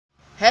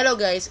Hello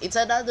guys, it's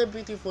another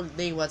beautiful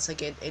day once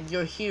again and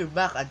you're here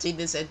back at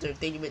Jaydens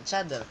Entertainment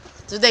Channel.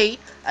 Today,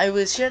 I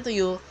will share to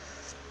you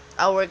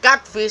our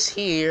catfish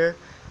here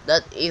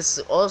that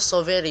is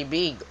also very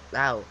big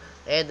now.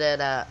 And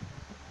then,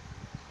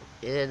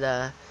 and,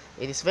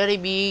 it is very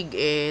big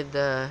and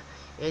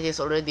it is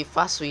already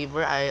fast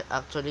swimmer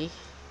actually.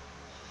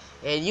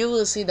 And you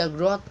will see the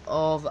growth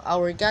of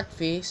our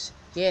catfish.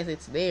 Yes,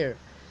 it's there.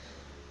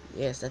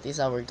 Yes, that is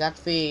our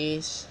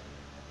catfish.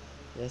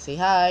 Yes, say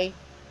hi.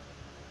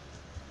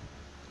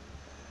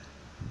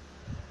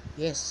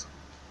 Yes.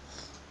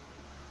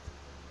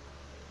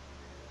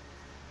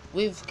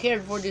 We've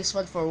cared for this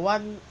one for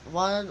one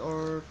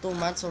or 2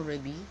 months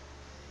already,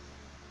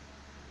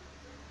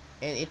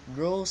 and it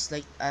grows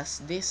like as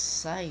this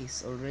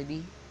size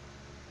already.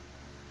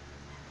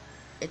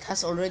 It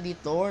has already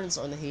thorns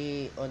on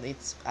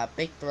its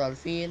pectoral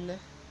fin.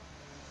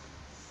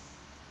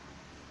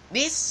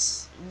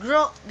 This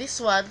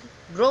one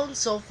grown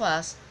so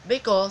fast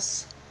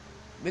because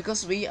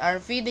we are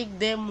feeding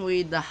them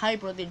with the high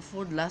protein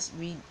food.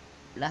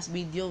 Last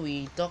video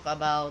we talk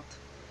about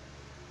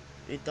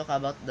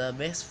the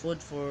best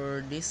food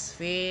for this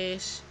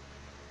fish,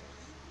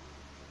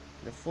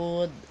 the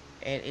food,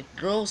 and it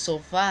grows so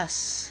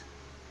fast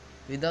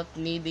without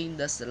needing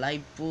the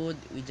live food.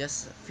 We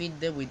just feed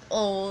them with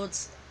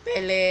oats,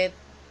 pellet,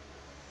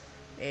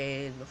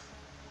 and,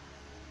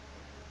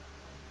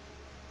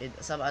 and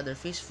some other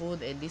fish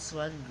food, and this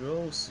one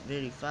grows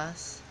very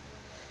fast.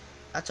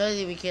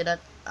 Actually, we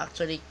cannot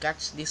actually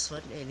catch this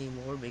one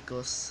anymore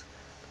because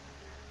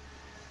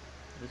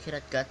we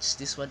cannot catch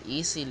this one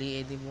easily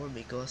anymore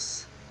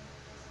because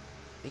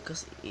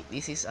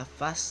this is a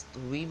fast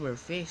swimmer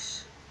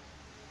fish.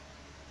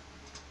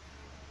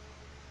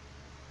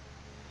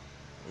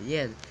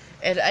 Yeah,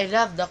 and I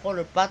love the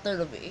color pattern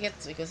of it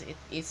because it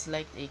is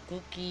like a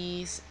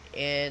cookies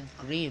and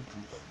cream.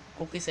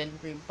 Cookies and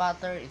cream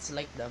pattern. It's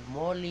like the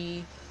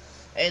molly.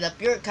 And the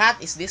pure cat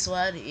is this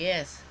one.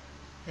 Yes.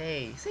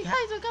 Hey, say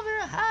hi to the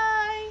camera.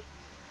 Hi.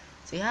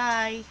 Say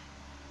hi.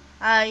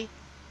 Hi.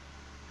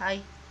 Hi.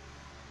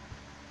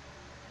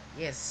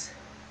 Yes.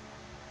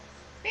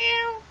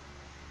 Meow.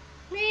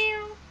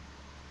 Meow.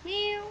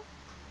 Meow.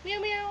 Meow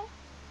meow.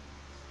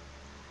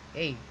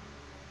 Hey.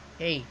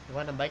 Hey, you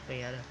wanna bite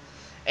me, Yana?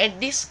 And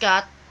this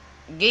cat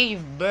gave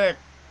birth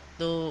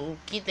to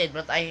kitten,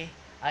 but I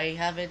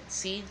haven't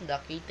seen the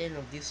kitten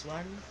of this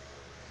one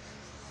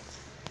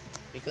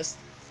because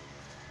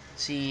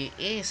she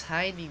is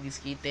hiding this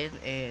kitten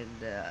and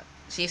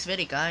she is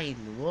very kind.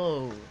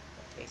 Whoa.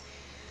 Okay.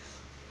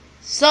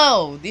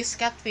 So this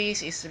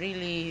catfish is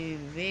really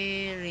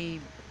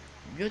very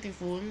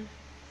beautiful.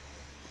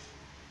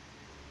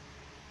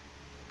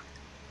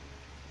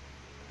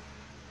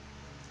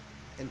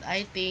 And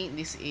I think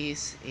this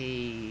is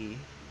a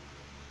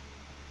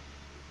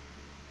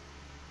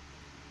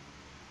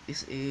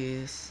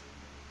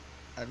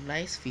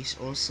nice fish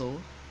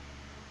also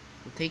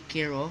to take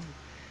care of.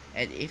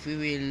 And if we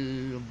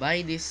will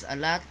buy this a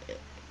lot,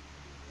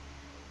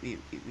 we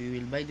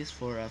will buy this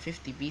for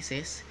 50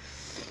 pieces,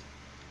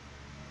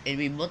 and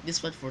we bought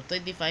this one for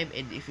 25.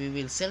 And if we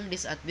will sell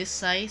this at this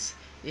size,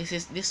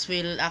 this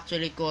will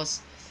actually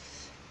cost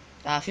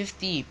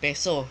 50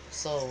 peso.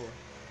 So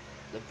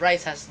the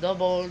price has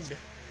doubled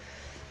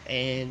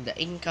and the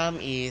income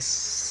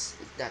is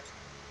that.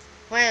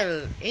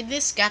 Well, in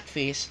this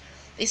catfish,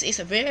 this is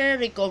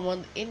very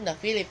common in the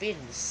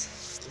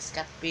Philippines. This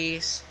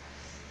catfish,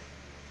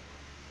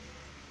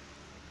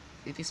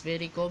 it is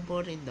very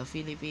common in the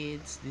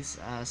Philippines. This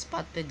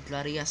spotted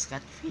clarias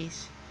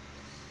catfish,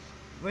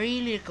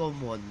 really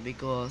common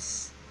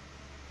because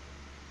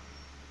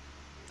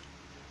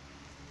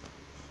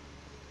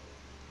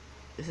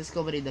this is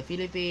common in the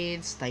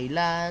Philippines,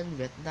 Thailand,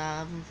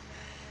 Vietnam,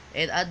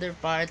 and other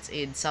parts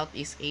in South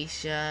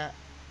Asia,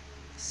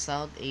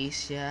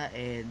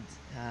 and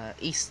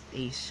East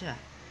Asia.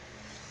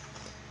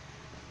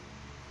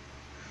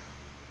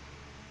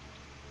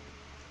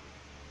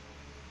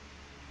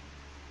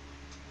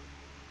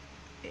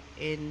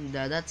 And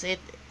that's it.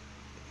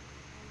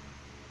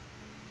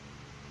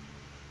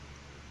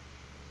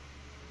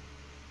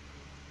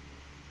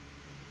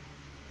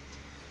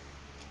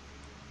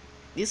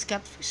 This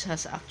catfish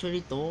has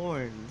actually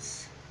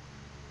thorns.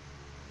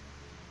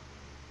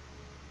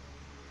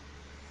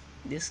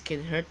 This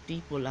can hurt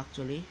people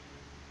actually.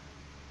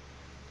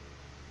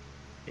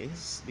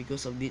 It's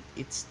because of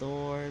its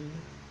thorn.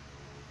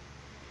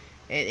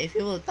 And if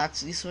you will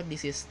touch this one,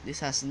 this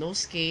has no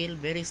scale,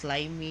 very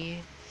slimy.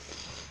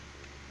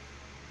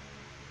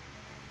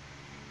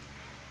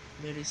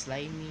 Very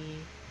slimy.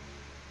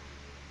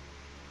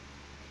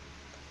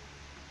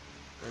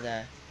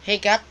 And, hey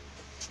cat,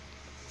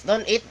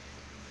 don't eat.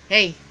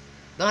 Hey,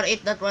 don't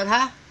eat that one,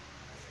 huh?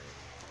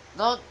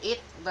 Don't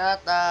eat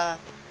that.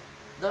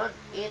 Don't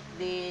eat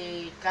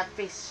the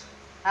catfish,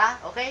 huh?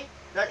 Okay,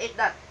 don't eat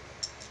that.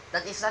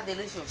 That is not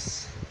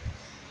delicious.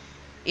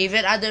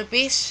 Even other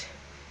fish,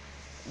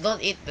 don't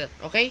eat that.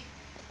 Okay.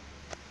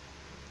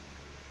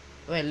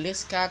 Well,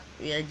 this cat,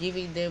 we are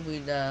giving them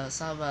with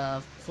some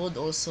food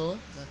also.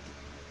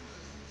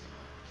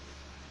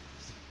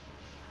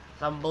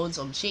 some bones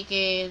of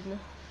chicken,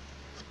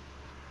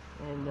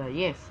 and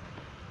yes,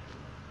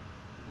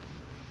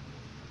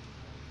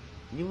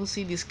 you will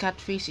see this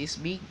catfish is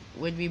big.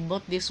 When we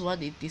bought this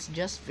one, it is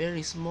just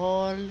very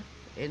small,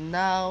 and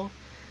now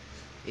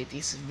it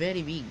is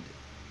very big,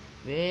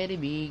 very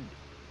big.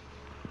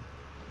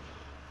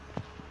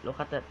 Look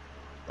at that.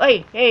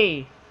 Hey,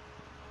 hey!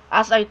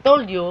 As I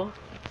told you,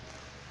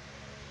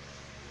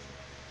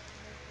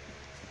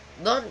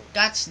 don't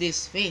catch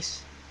this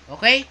fish.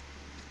 Okay?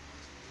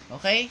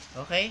 Okay?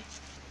 Okay?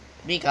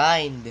 Be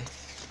kind.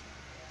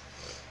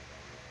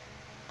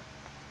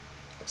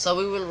 So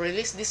we will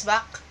release this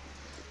back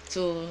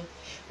to,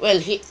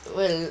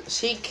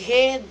 she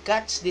can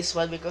catch this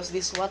one because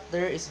this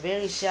water is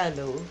very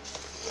shallow.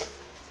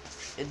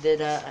 And then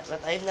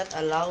but I'm not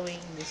allowing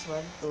this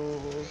one to,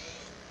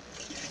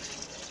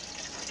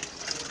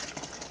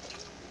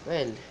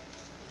 well,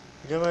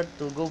 you don't want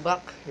to go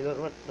back. You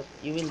don't want, but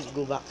you will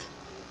go back.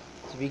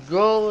 So we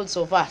grow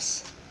so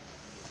fast.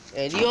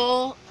 And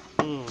you're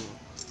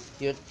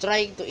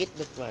trying to eat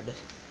that one,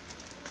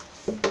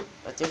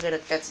 but you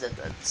cannot catch that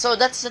one. So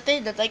that's the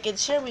thing that I can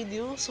share with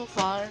you so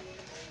far.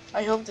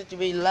 I hope that you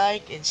may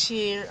like and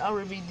share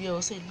our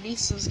videos, and please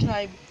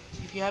subscribe.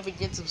 If you haven't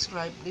yet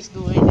subscribed, please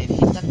do it and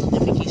hit that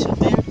notification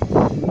bell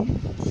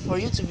for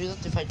you to be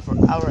notified for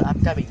our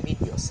upcoming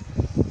videos.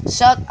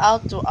 Shout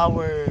out to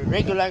our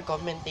regular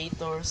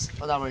commentators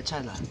on our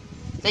channel.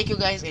 Thank you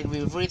guys, and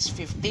we've reached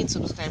 15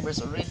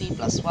 subscribers already,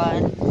 plus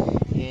 1,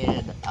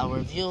 and our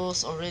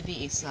views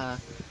already is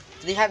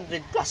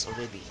 300 plus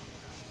already.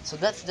 So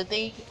that's the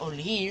thing on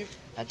here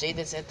at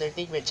Jaydens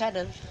Entertainment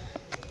channel.